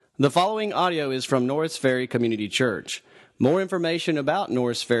The following audio is from Norris Ferry Community Church. More information about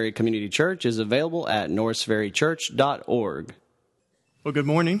Norris Ferry Community Church is available at norrisferrychurch.org. Well, good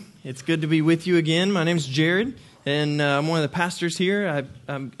morning. It's good to be with you again. My name's Jared, and I'm one of the pastors here.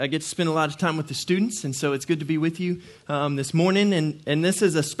 I get to spend a lot of time with the students, and so it's good to be with you this morning. And this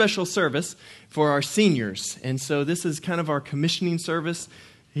is a special service for our seniors. And so this is kind of our commissioning service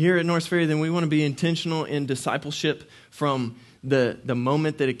here at Norris Ferry. Then we want to be intentional in discipleship from the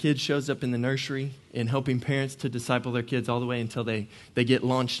moment that a kid shows up in the nursery and helping parents to disciple their kids all the way until they get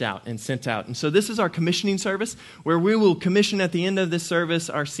launched out and sent out. And so this is our commissioning service where we will commission at the end of this service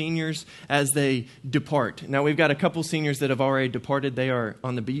our seniors as they depart. Now we've got a couple seniors that have already departed. They are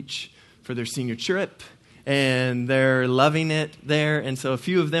on the beach for their senior trip and they're loving it there. And so a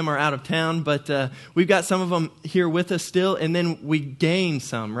few of them are out of town, but we've got some of them here with us still. And then we gain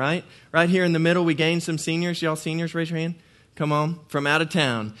some, right? Right here in the middle, we gain some seniors. Y'all seniors, raise your hand. Come on, from out of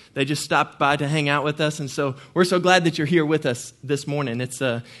town. They just stopped by to hang out with us, and so we're so glad that you're here with us this morning. It's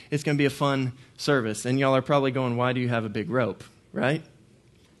going to be a fun service, and y'all are probably going, why do you have a big rope, right?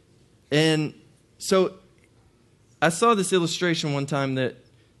 And so I saw this illustration one time that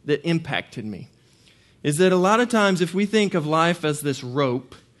impacted me, is that a lot of times if we think of life as this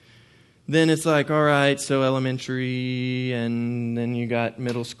rope, then it's like, all right, so elementary, and then you got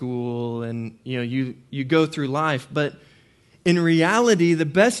middle school, and you go through life, but in reality, the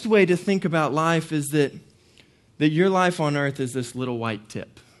best way to think about life is that your life on earth is this little white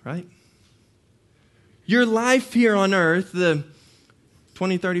tip, right? Your life here on earth, the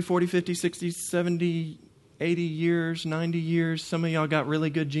 20, 30, 40, 50, 60, 70, 80 years, 90 years, some of y'all got really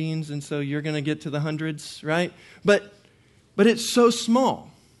good genes, and so you're going to get to the hundreds, right? But it's so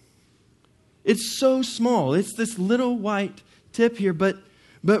small. It's so small. It's this little white tip here, but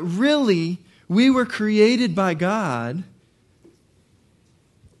really, we were created by God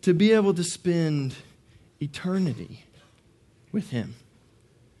to be able to spend eternity with Him.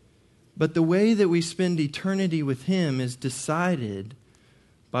 But the way that we spend eternity with Him is decided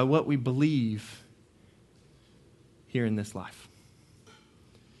by what we believe here in this life.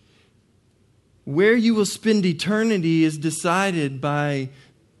 Where you will spend eternity is decided by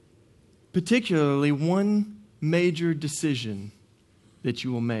particularly one major decision that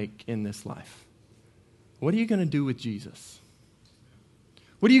you will make in this life. What are you going to do with Jesus?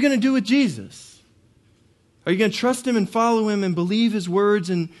 What are you going to do with Jesus? Are you going to trust Him and follow Him and believe His words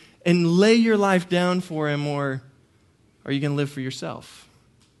and lay your life down for Him, or are you going to live for yourself?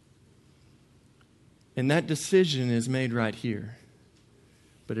 And that decision is made right here,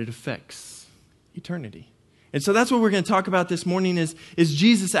 but it affects eternity. And so that's what we're going to talk about this morning is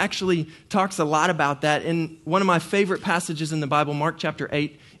Jesus actually talks a lot about that. And one of my favorite passages in the Bible, Mark chapter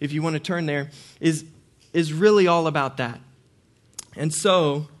 8, if you want to turn there, is really all about that. And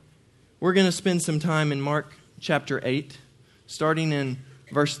so, we're going to spend some time in Mark chapter 8, starting in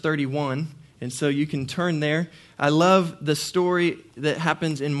verse 31. And so you can turn there. I love the story that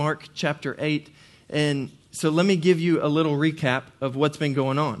happens in Mark chapter 8. And so let me give you a little recap of what's been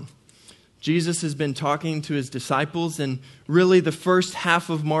going on. Jesus has been talking to His disciples, and really the first half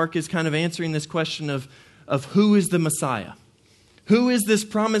of Mark is kind of answering this question of who is the Messiah? Who is this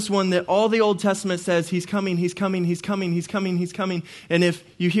promised one that all the Old Testament says He's coming, He's coming, He's coming, He's coming, He's coming. And if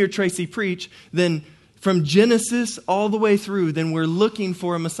you hear Tracy preach, then from Genesis all the way through, then we're looking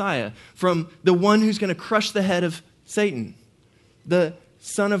for a Messiah. From the one who's going to crush the head of Satan, the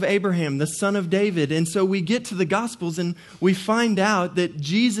son of Abraham, the son of David. And so we get to the Gospels and we find out that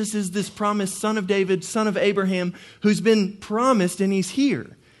Jesus is this promised son of David, son of Abraham, who's been promised and He's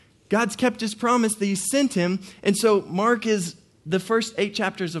here. God's kept His promise that He sent Him. And so the first 8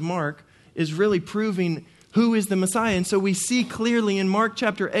 chapters of Mark is really proving who is the Messiah. And so we see clearly in Mark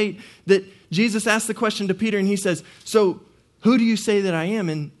chapter 8 that Jesus asked the question to Peter and He says, so who do you say that I am?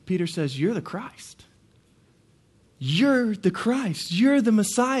 And Peter says, you're the Christ. You're the Christ. You're the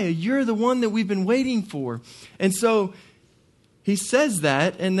Messiah. You're the one that we've been waiting for. And so he says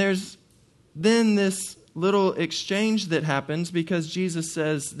that, and there's then this little exchange that happens because Jesus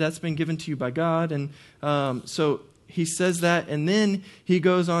says that's been given to you by God. And so he says that, and then he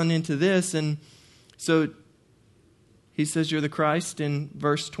goes on into this, and so he says, you're the Christ in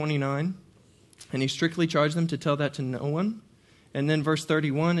verse 29, and he strictly charged them to tell that to no one. And then verse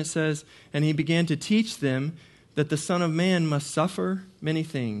 31, it says, and he began to teach them that the Son of Man must suffer many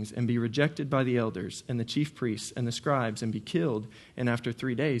things and be rejected by the elders and the chief priests and the scribes and be killed, and after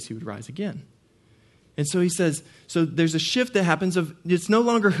 3 days he would rise again. And so he says, so there's a shift that happens of, it's no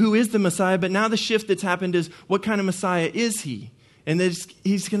longer who is the Messiah, but now the shift that's happened is what kind of Messiah is He? And that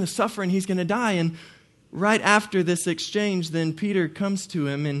He's going to suffer and He's going to die. And right after this exchange, then Peter comes to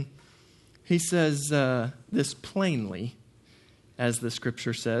him and he says this plainly, as the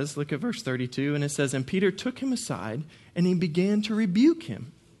scripture says. Look at verse 32, and it says, "And Peter took him aside, and he began to rebuke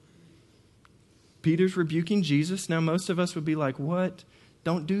him." Peter's rebuking Jesus. Now, most of us would be like, what?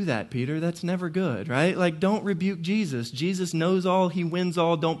 Don't do that, Peter. That's never good, right? Like, don't rebuke Jesus. Jesus knows all. He wins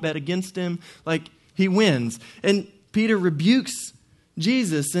all. Don't bet against him. Like, he wins. And Peter rebukes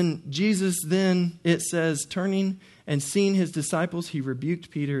Jesus, and Jesus then, it says, turning and seeing his disciples, he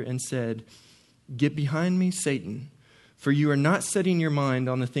rebuked Peter and said, "Get behind me, Satan, for you are not setting your mind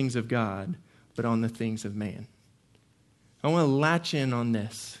on the things of God, but on the things of man." I want to latch in on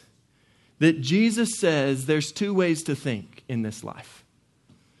this, that Jesus says there's two ways to think in this life.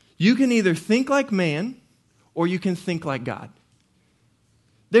 You can either think like man, or you can think like God.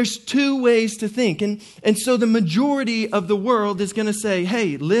 There's two ways to think. And so the majority of the world is going to say,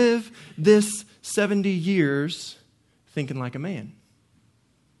 hey, live this 70 years thinking like a man.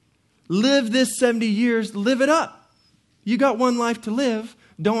 Live this 70 years, live it up. You got one life to live.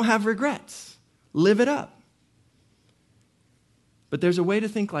 Don't have regrets. Live it up. But there's a way to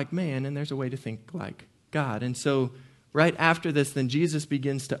think like man, and there's a way to think like God. And so right after this, then Jesus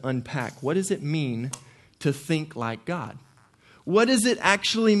begins to unpack. What does it mean to think like God? What does it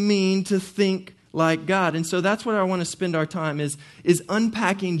actually mean to think like God? And so that's what I want to spend our time is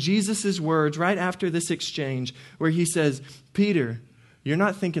unpacking Jesus' words right after this exchange where he says, Peter, you're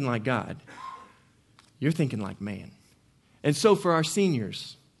not thinking like God. You're thinking like man. And so for our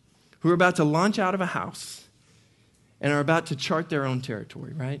seniors who are about to launch out of a house and are about to chart their own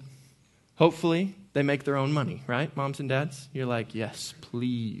territory, right? Hopefully they make their own money, right? Moms and dads, you're like, yes,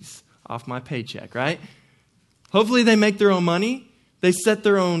 please, off my paycheck, right? Hopefully they make their own money. They set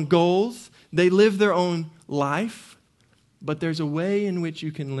their own goals. They live their own life. But there's a way in which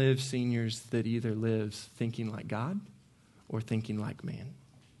you can live, seniors, that either lives thinking like God or thinking like man.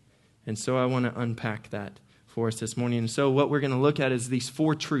 And so I want to unpack that for us this morning. And so what we're going to look at is these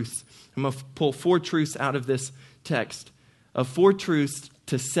four truths. I'm going to pull four truths out of this text, of four truths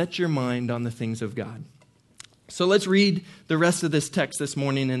to set your mind on the things of God. So let's read the rest of this text this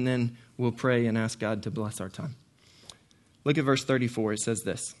morning, and then we'll pray and ask God to bless our time. Look at verse 34. It says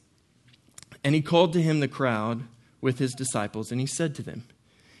this. And he called to him the crowd with his disciples, and he said to them,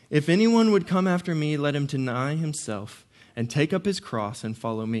 if anyone would come after me, let him deny himself and take up his cross and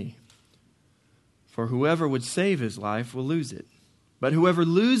follow me. For whoever would save his life will lose it. But whoever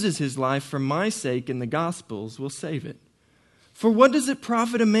loses his life for my sake and the gospel's will save it. For what does it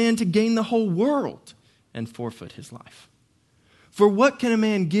profit a man to gain the whole world and forfeit his life? For what can a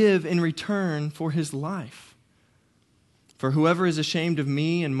man give in return for his life? For whoever is ashamed of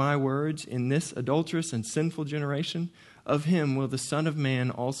me and my words in this adulterous and sinful generation, of him will the Son of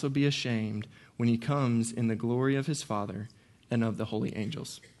Man also be ashamed when he comes in the glory of his Father and of the holy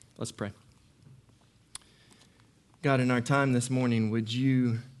angels. Let's pray. God, in our time this morning, would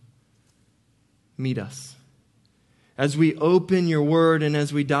you meet us? As we open your word and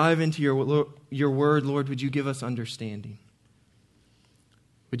as we dive into your word, Lord, would you give us understanding?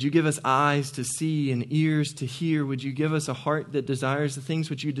 Would you give us eyes to see and ears to hear? Would you give us a heart that desires the things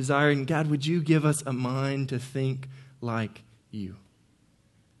which you desire? And God, would you give us a mind to think like you?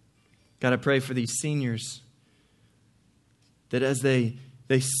 God, I pray for these seniors that as they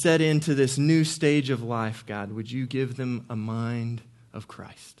set into this new stage of life, God, would you give them a mind of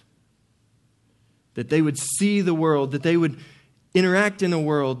Christ? That they would see the world, that they would interact in the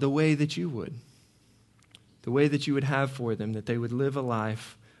world the way that you would. The way that you would have for them, that they would live a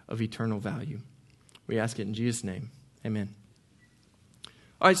life of eternal value. We ask it in Jesus' name. Amen.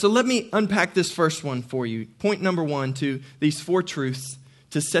 All right, so let me unpack this first one for you. Point number one to these four truths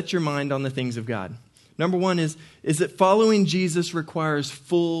to set your mind on the things of God. Number one is that following Jesus requires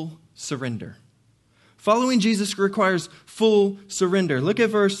full surrender. Following Jesus requires full surrender. Look at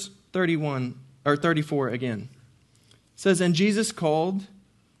verse 31 or 34 again. It says, and Jesus called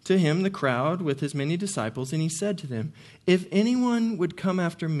to him the crowd with his many disciples, and he said to them, if anyone would come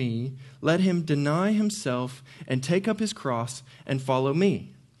after me, let him deny himself and take up his cross and follow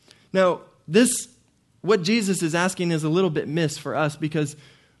me. Now, what Jesus is asking is a little bit missed for us because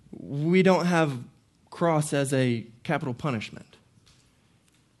we don't have cross as a capital punishment.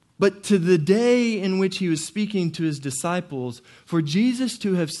 But to the day in which he was speaking to his disciples, for Jesus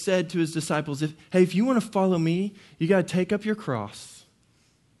to have said to his disciples, if you want to follow me, you got to take up your cross.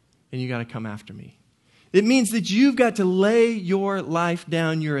 And you got to come after me. It means that you've got to lay your life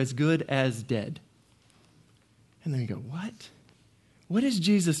down. You're as good as dead. And then you go, what? What is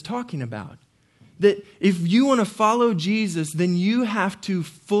Jesus talking about? that if you want to follow Jesus, then you have to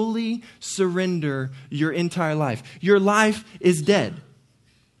fully surrender your entire life. Your life is dead.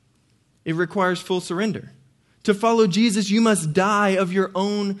 It requires full surrender. To follow Jesus, you must die of your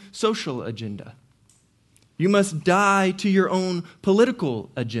own social agenda. You must die to your own political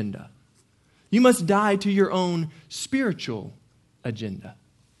agenda. You must die to your own spiritual agenda.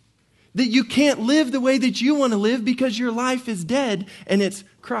 That you can't live the way that you want to live because your life is dead and it's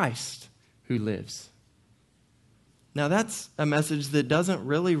Christ who lives. Now that's a message that doesn't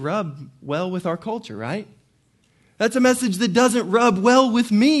really rub well with our culture, right? That's a message that doesn't rub well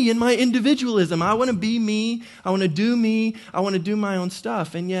with me and my individualism. I want to be me. I want to do me. I want to do my own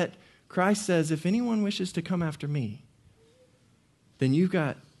stuff. And yet Christ says, if anyone wishes to come after me, then you've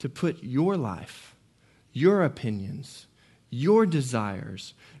got to put your life, your opinions, your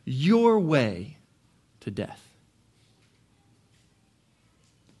desires, your way to death.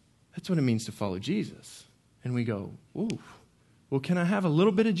 That's what it means to follow Jesus. And we go, ooh, well, can I have a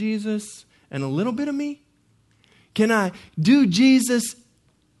little bit of Jesus and a little bit of me? Can I do Jesus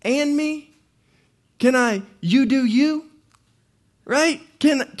and me? Can you do you? Right?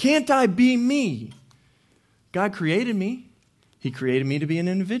 Can't I be me? God created me. He created me to be an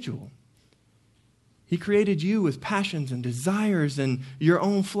individual. He created you with passions and desires and your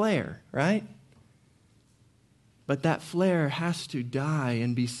own flair, right? But that flair has to die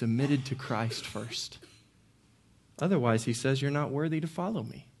and be submitted to Christ first. Otherwise, he says, you're not worthy to follow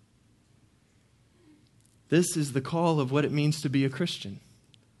me. This is the call of what it means to be a Christian.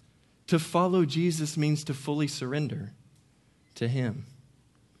 To follow Jesus means to fully surrender to him.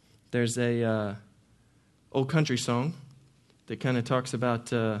 There's a old country song that kind of talks about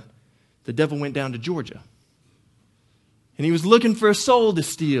the devil went down to Georgia. And he was looking for a soul to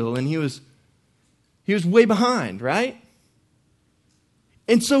steal, and he was way behind, right?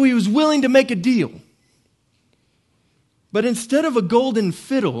 And so he was willing to make a deal. But instead of a golden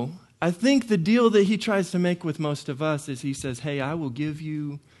fiddle, I think the deal that he tries to make with most of us is he says, hey, I will give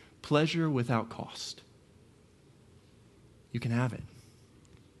you pleasure without cost. You can have it.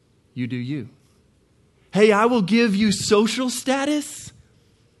 You do you. Hey, I will give you social status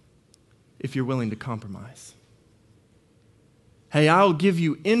if you're willing to compromise. Hey, I'll give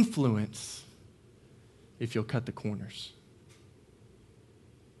you influence if you'll cut the corners.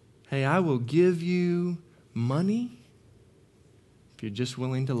 Hey, I will give you money if you're just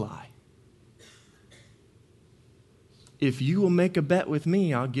willing to lie. If you will make a bet with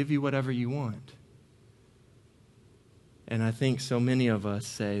me, I'll give you whatever you want. And I think so many of us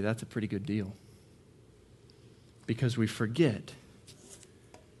say that's a pretty good deal. Because we forget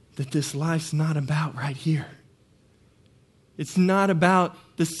that this life's not about right here. It's not about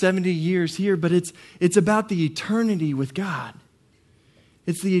the 70 years here, but it's about the eternity with God.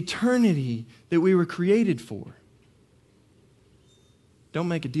 It's the eternity that we were created for. Don't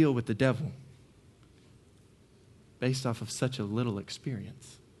make a deal with the devil based off of such a little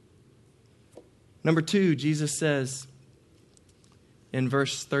experience. Number 2, Jesus says in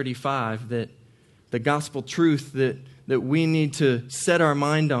verse 35 that the gospel truth that we need to set our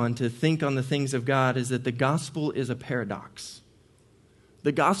mind on to think on the things of God is that the gospel is a paradox.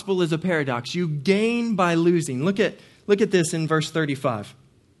 The gospel is a paradox. You gain by losing. Look at this in verse 35.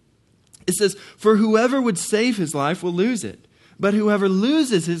 It says, for whoever would save his life will lose it, but whoever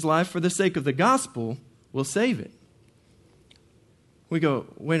loses his life for the sake of the gospel will save it. We go,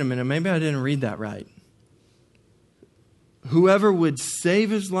 wait a minute, maybe I didn't read that right. Whoever would save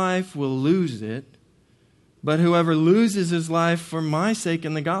his life will lose it, but whoever loses his life for my sake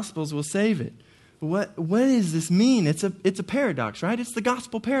and the gospel's will save it. What does this mean? It's a paradox, right? It's the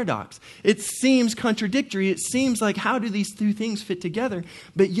gospel paradox. It seems contradictory. It seems like, how do these two things fit together?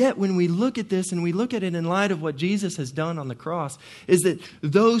 But yet, when we look at this and we look at it in light of what Jesus has done on the cross, is that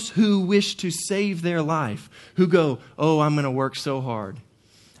those who wish to save their life, who go, oh, I'm going to work so hard.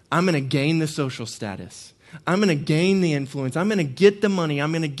 I'm going to gain the social status. I'm going to gain the influence. I'm going to get the money.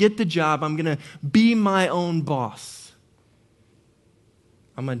 I'm going to get the job. I'm going to be my own boss.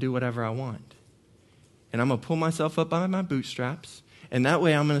 I'm going to do whatever I want. And I'm going to pull myself up by my bootstraps. And that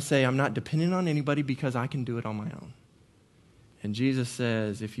way I'm going to say I'm not dependent on anybody because I can do it on my own. And Jesus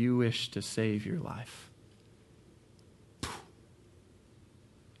says, if you wish to save your life,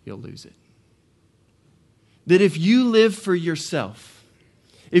 you'll lose it. That if you live for yourself,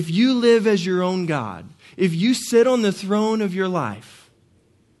 if you live as your own God, if you sit on the throne of your life,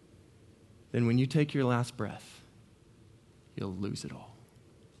 then when you take your last breath, you'll lose it all.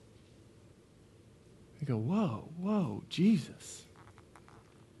 You go, whoa, Jesus.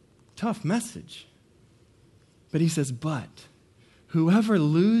 Tough message. But he says, but whoever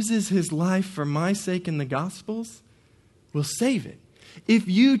loses his life for my sake in the Gospels will save it. If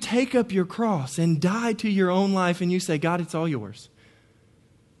you take up your cross and die to your own life and you say, God, it's all yours.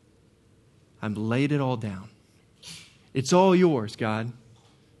 I've laid it all down. It's all yours, God.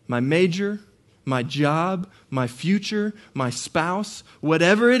 My major, my job, my future, my spouse,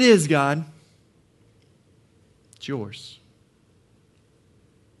 whatever it is, God, it's yours.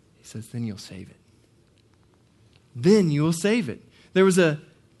 He says, then you'll save it. Then you will save it. There was a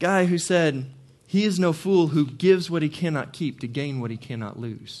guy who said, he is no fool who gives what he cannot keep to gain what he cannot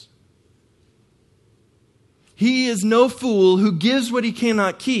lose. He is no fool who gives what he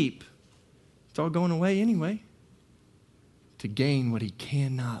cannot keep. It's all going away anyway. To gain what he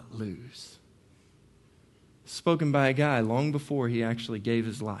cannot lose. Spoken by a guy long before he actually gave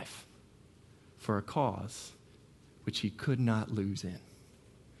his life for a cause which he could not lose in.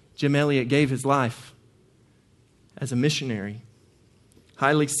 Jim Elliot gave his life as a missionary,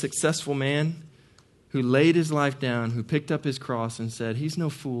 highly successful man who laid his life down, who picked up his cross and said, he's no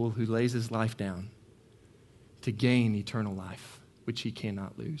fool who lays his life down to gain eternal life, which he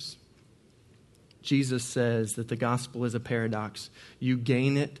cannot lose. Jesus says that the gospel is a paradox. You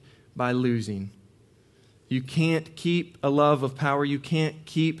gain it by losing. You can't keep a love of power. You can't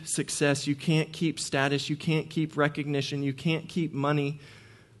keep success. You can't keep status. You can't keep recognition. You can't keep money.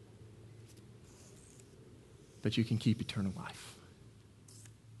 But you can keep eternal life.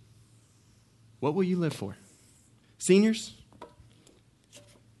 What will you live for? Seniors,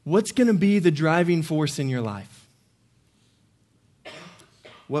 what's going to be the driving force in your life?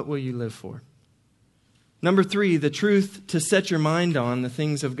 What will you live for? Number 3, the truth to set your mind on the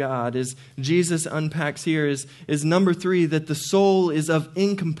things of God, as Jesus unpacks here, is number 3, that the soul is of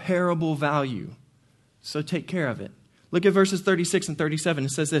incomparable value. So take care of it. Look at verses 36 and 37.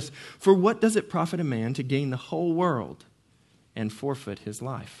 It says this, for what does it profit a man to gain the whole world and forfeit his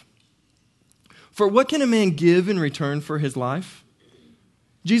life? For what can a man give in return for his life?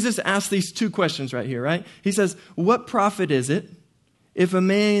 Jesus asks these 2 questions right here, right? He says, what profit is it if a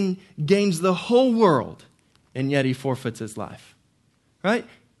man gains the whole world and yet he forfeits his life? Right?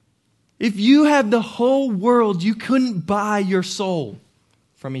 If you had the whole world, you couldn't buy your soul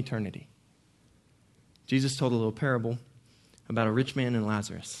from eternity. Jesus told a little parable about a rich man and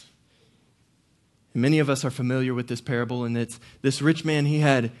Lazarus. And many of us are familiar with this parable, and it's this rich man, he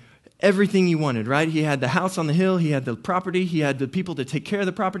had everything he wanted, right? He had the house on the hill, he had the property, he had the people to take care of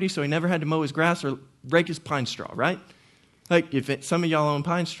the property, so he never had to mow his grass or rake his pine straw, right? Like, some of y'all own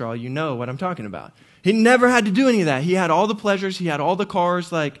pine straw, you know what I'm talking about. He never had to do any of that. He had all the pleasures, he had all the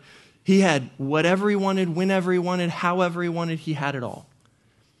cars, like, he had whatever he wanted, whenever he wanted, however he wanted, he had it all.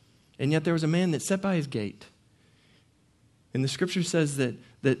 And yet there was a man that sat by his gate. And the scripture says that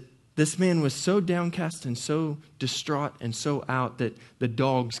this man was so downcast and so distraught and so out that the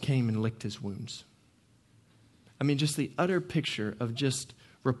dogs came and licked his wounds. I mean, just the utter picture of just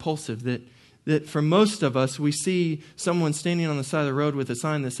repulsive that for most of us, we see someone standing on the side of the road with a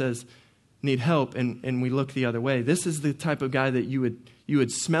sign that says, need help, and we look the other way. This is the type of guy that you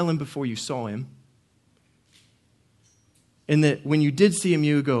would smell him before you saw him. And that when you did see him,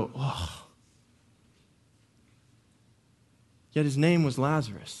 you would go, oh. Yet his name was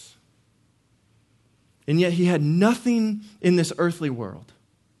Lazarus. And yet he had nothing in this earthly world.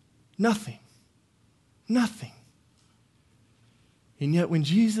 Nothing. Nothing. And yet when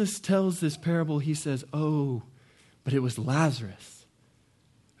Jesus tells this parable, he says, oh, but it was Lazarus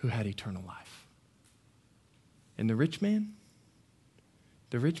who had eternal life. And the rich man,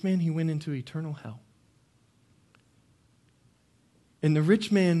 he went into eternal hell. And the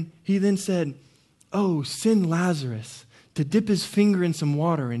rich man, he then said, oh, send Lazarus to dip his finger in some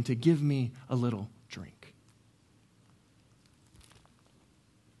water and to give me a little drink.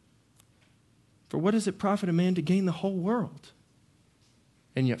 For what does it profit a man to gain the whole world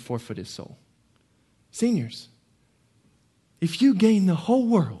and yet forfeit his soul? Seniors, if you gain the whole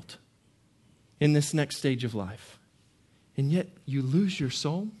world in this next stage of life and yet you lose your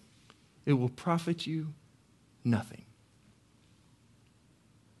soul, it will profit you nothing.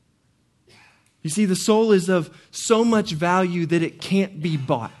 You see, the soul is of so much value that it can't be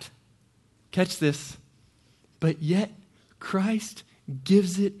bought. Catch this. But yet, Christ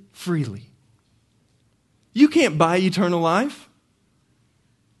gives it freely. You can't buy eternal life.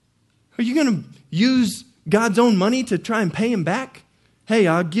 Are you going to use God's own money to try and pay him back? Hey,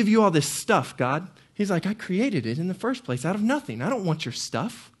 I'll give you all this stuff, God. He's like, I created it in the first place out of nothing. I don't want your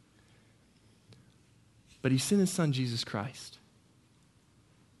stuff. But he sent his son, Jesus Christ,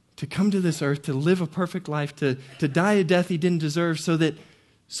 to come to this earth, to live a perfect life, to die a death he didn't deserve, so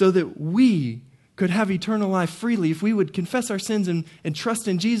that we could have eternal life freely, if we would confess our sins and trust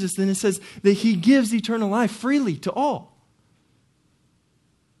in Jesus, then it says that he gives eternal life freely to all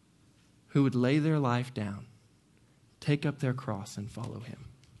who would lay their life down, take up their cross, and follow him.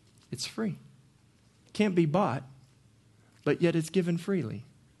 It's free. Can't be bought, but yet it's given freely.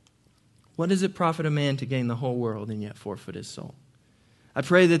 What does it profit a man to gain the whole world and yet forfeit his soul? I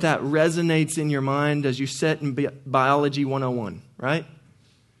pray that that resonates in your mind as you sit in Biology 101, right?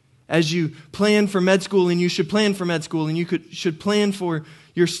 As you plan for med school, and you should plan for med school, and you should plan for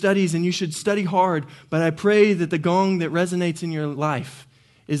your studies, and you should study hard. But I pray that the gong that resonates in your life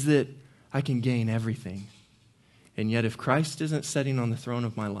is that I can gain everything. And yet if Christ isn't sitting on the throne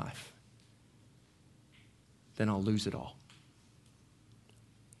of my life, then I'll lose it all.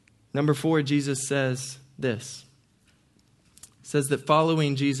 Number 4, Jesus says this. It says that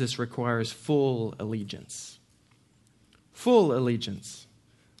following Jesus requires full allegiance. Full allegiance.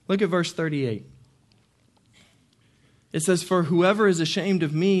 Look at verse 38. It says, "For whoever is ashamed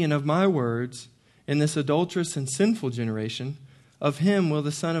of me and of my words in this adulterous and sinful generation, of him will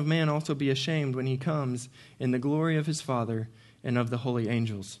the Son of Man also be ashamed when he comes in the glory of his Father and of the holy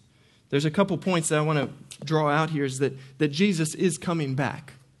angels." There's a couple points that I want to draw out here, is that Jesus is coming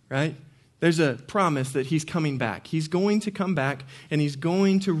back, right? There's a promise that he's coming back. He's going to come back, and he's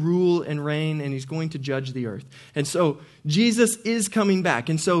going to rule and reign, and he's going to judge the earth. And so Jesus is coming back.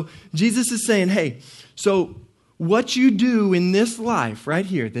 And so Jesus is saying, hey, so what you do in this life right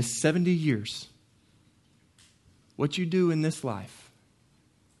here, this 70 years, what you do in this life,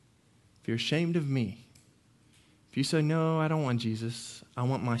 if you're ashamed of me, if you say, no, I don't want Jesus, I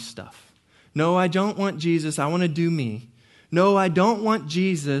want my stuff. No, I don't want Jesus, I want to do me. No, I don't want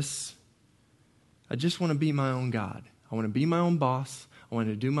Jesus, I just want to be my own God. I want to be my own boss. I want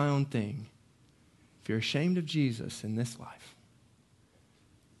to do my own thing. If you're ashamed of Jesus in this life,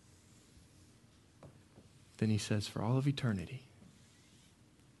 then he says for all of eternity,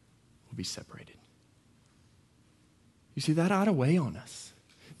 we'll be separated. You see, that ought to weigh on us.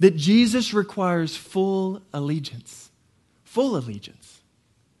 That Jesus requires full allegiance. Full allegiance.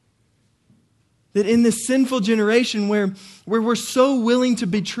 That in this sinful generation where we're so willing to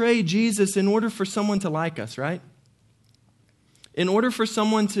betray Jesus in order for someone to like us, right? In order for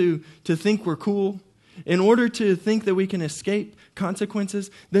someone to think we're cool, in order to think that we can escape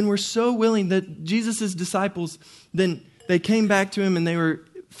consequences, then we're so willing that Jesus' disciples, then they came back to him and they were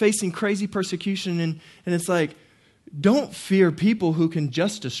facing crazy persecution. And it's like, don't fear people who can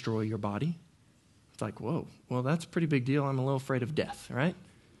just destroy your body. It's like, whoa, well, that's a pretty big deal. I'm a little afraid of death, right?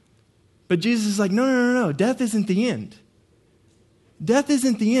 But Jesus is like, no. Death isn't the end. Death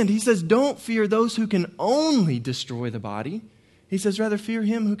isn't the end. He says, don't fear those who can only destroy the body. He says, rather fear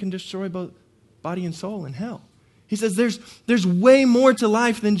him who can destroy both body and soul in hell. He says, there's way more to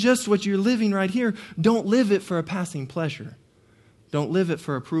life than just what you're living right here. Don't live it for a passing pleasure. Don't live it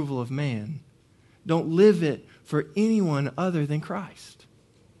for approval of man. Don't live it for anyone other than Christ.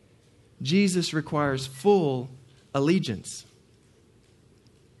 Jesus requires full allegiance.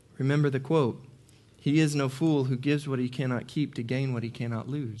 Remember the quote, "He is no fool who gives what he cannot keep to gain what he cannot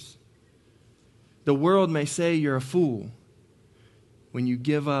lose." The world may say you're a fool when you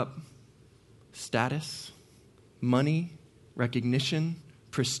give up status, money, recognition,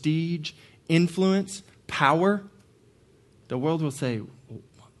 prestige, influence, power. The world will say,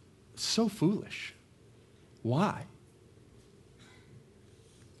 so foolish. Why?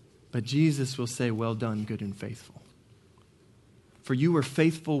 But Jesus will say, well done, good and faithful. For you were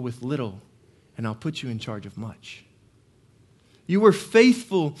faithful with little, and I'll put you in charge of much. You were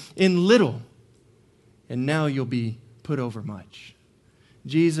faithful in little, and now you'll be put over much.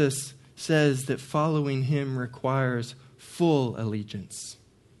 Jesus says that following him requires full allegiance.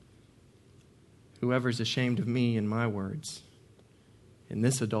 Whoever's ashamed of me and my words in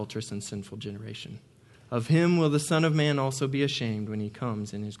this adulterous and sinful generation, of him will the Son of Man also be ashamed when he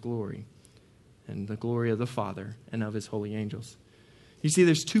comes in his glory and the glory of the Father and of his holy angels. You see,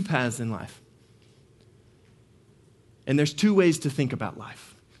 there's two paths in life. And there's two ways to think about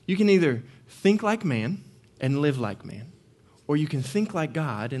life. You can either think like man and live like man, or you can think like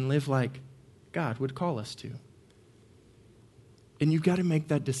God and live like God would call us to. And you've got to make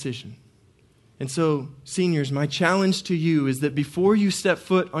that decision. And so, seniors, my challenge to you is that before you step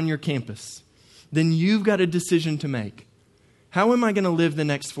foot on your campus, then you've got a decision to make. How am I going to live the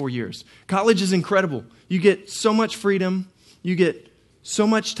next 4 years? College is incredible. You get so much freedom. You get so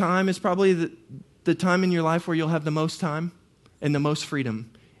much time. It's probably the time in your life where you'll have the most time and the most freedom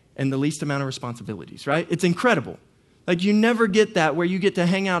and the least amount of responsibilities, right? It's incredible. Like, you never get that where you get to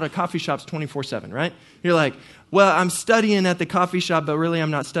hang out at coffee shops 24/7, right? You're like, well, I'm studying at the coffee shop, but really I'm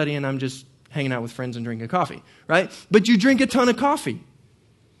not studying. I'm just hanging out with friends and drinking coffee, right? But you drink a ton of coffee.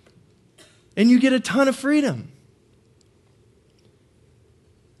 And you get a ton of freedom.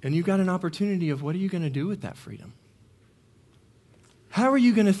 And you got an opportunity of what are you going to do with that freedom? How are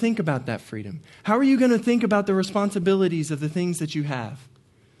you going to think about that freedom? How are you going to think about the responsibilities of the things that you have?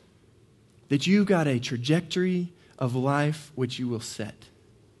 That you got a trajectory of life which you will set.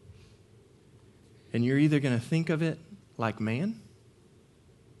 And you're either going to think of it like man,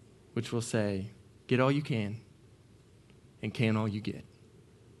 which will say, get all you can and can all you get.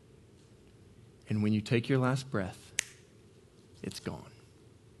 And when you take your last breath, it's gone.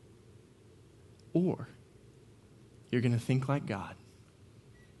 Or you're going to think like God.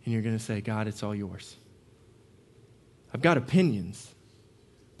 And you're going to say, God, it's all yours. I've got opinions,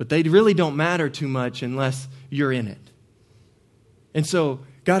 but they really don't matter too much unless you're in it. And so,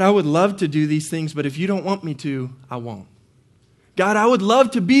 God, I would love to do these things, but if you don't want me to, I won't. God, I would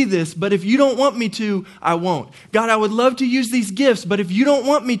love to be this, but if you don't want me to, I won't. God, I would love to use these gifts, but if you don't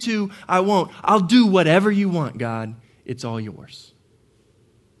want me to, I won't. I'll do whatever you want, God. It's all yours.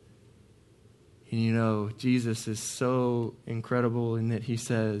 And you know, Jesus is so incredible in that he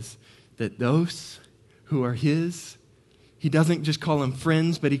says that those who are his, he doesn't just call them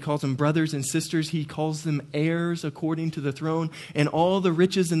friends, but he calls them brothers and sisters. He calls them heirs according to the throne, and all the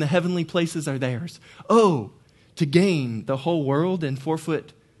riches in the heavenly places are theirs. Oh, to gain the whole world and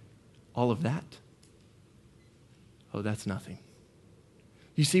forfeit all of that? Oh, that's nothing.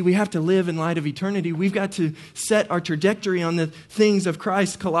 You see, we have to live in light of eternity. We've got to set our trajectory on the things of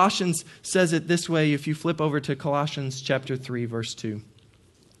Christ. Colossians says it this way. If you flip over to Colossians chapter 3, verse 2.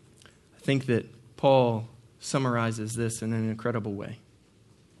 I think that Paul summarizes this in an incredible way.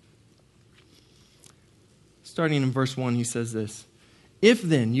 Starting in verse 1, he says this. If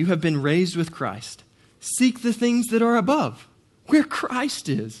then you have been raised with Christ, seek the things that are above, where Christ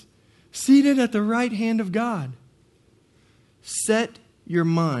is, seated at the right hand of God. Set your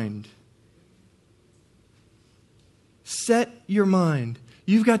mind. Set your mind.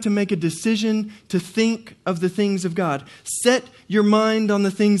 You've got to make a decision to think of the things of God. Set your mind on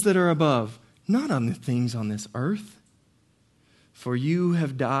the things that are above, not on the things on this earth. For you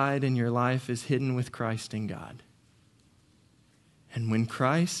have died and your life is hidden with Christ in God. And when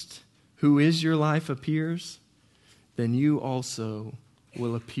Christ, who is your life, appears, then you also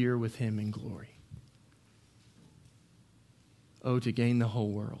will appear with him in glory. Oh, to gain the whole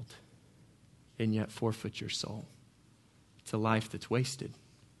world and yet forfeit your soul. It's a life that's wasted.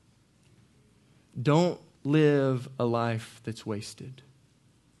 Don't live a life that's wasted.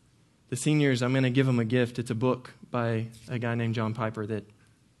 The seniors, I'm going to give them a gift. It's a book by a guy named John Piper that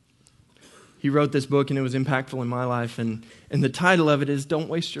he wrote this book and it was impactful in my life. And the title of it is Don't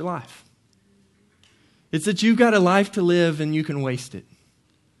Waste Your Life. It's that you've got a life to live and you can waste it.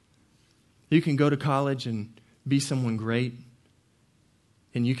 You can go to college and be someone great.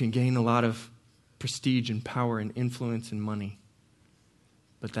 And you can gain a lot of prestige and power and influence and money.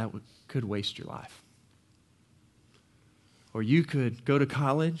 But that could waste your life. Or you could go to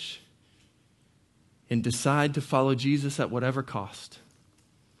college and decide to follow Jesus at whatever cost.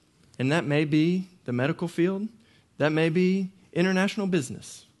 And that may be the medical field. That may be international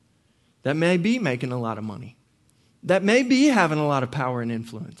business. That may be making a lot of money. That may be having a lot of power and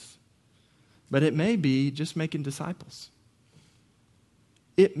influence. But it may be just making disciples.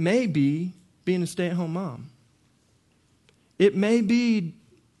 It may be being a stay-at-home mom. It may be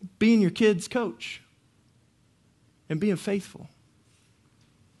being your kid's coach and being faithful.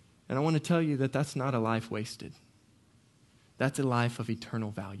 And I want to tell you that that's not a life wasted. That's a life of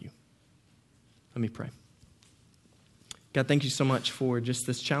eternal value. Let me pray. God, thank you so much for just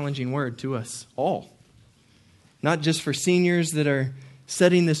this challenging word to us all. Not just for seniors that are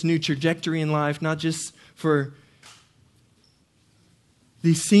setting this new trajectory in life, not just for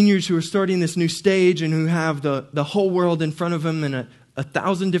these seniors who are starting this new stage and who have the whole world in front of them and a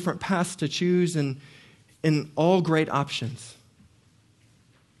 1,000 different paths to choose and all great options.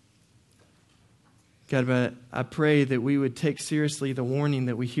 God, but I pray that we would take seriously the warning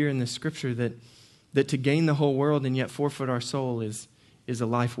that we hear in the scripture that to gain the whole world and yet forfeit our soul is a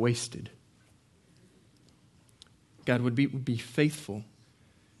life wasted. God, would be faithful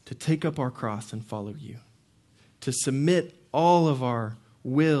to take up our cross and follow you, to submit all of our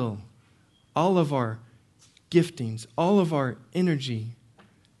will, all of our giftings, all of our energy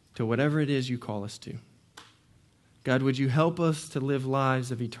to whatever it is you call us to. God, would you help us to live lives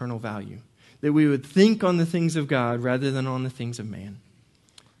of eternal value, that we would think on the things of God rather than on the things of man.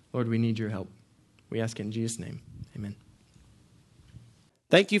 Lord, we need your help. We ask it in Jesus' name. Amen.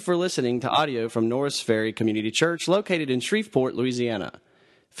 Thank you for listening to audio from Norris Ferry Community Church located in Shreveport, Louisiana.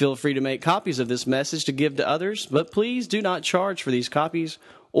 Feel free to make copies of this message to give to others, but please do not charge for these copies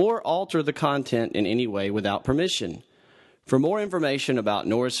or alter the content in any way without permission. For more information about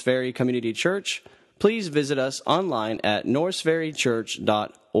Norris Ferry Community Church, please visit us online at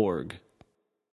norrisferrychurch.org.